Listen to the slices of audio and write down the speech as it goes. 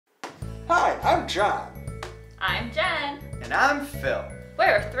Hi, I'm John. I'm Jen. And I'm Phil.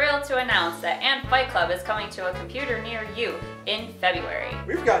 We're thrilled to announce that And Fight Club is coming to a computer near you in February.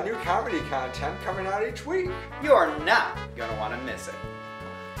 We've got new comedy content coming out each week. You are not gonna want to miss it.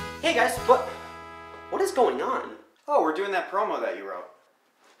 Hey guys, what is going on? Oh, we're doing that promo that you wrote.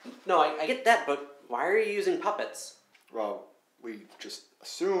 No, I get that, but why are you using puppets? Well, we just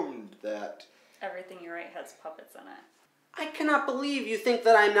assumed that... Everything you write has puppets in it. I cannot believe you think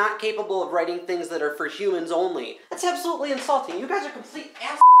that I'm not capable of writing things that are for humans only. That's absolutely insulting. You guys are complete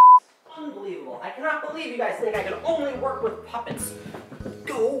ass. Unbelievable. I cannot believe you guys think I can only work with puppets.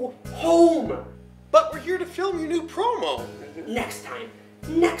 Go home! But we're here to film your new promo. Next time.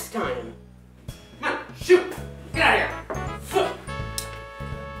 Next time. Come on, shoot! Get out of here!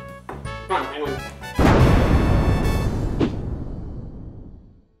 Come on, Penguin.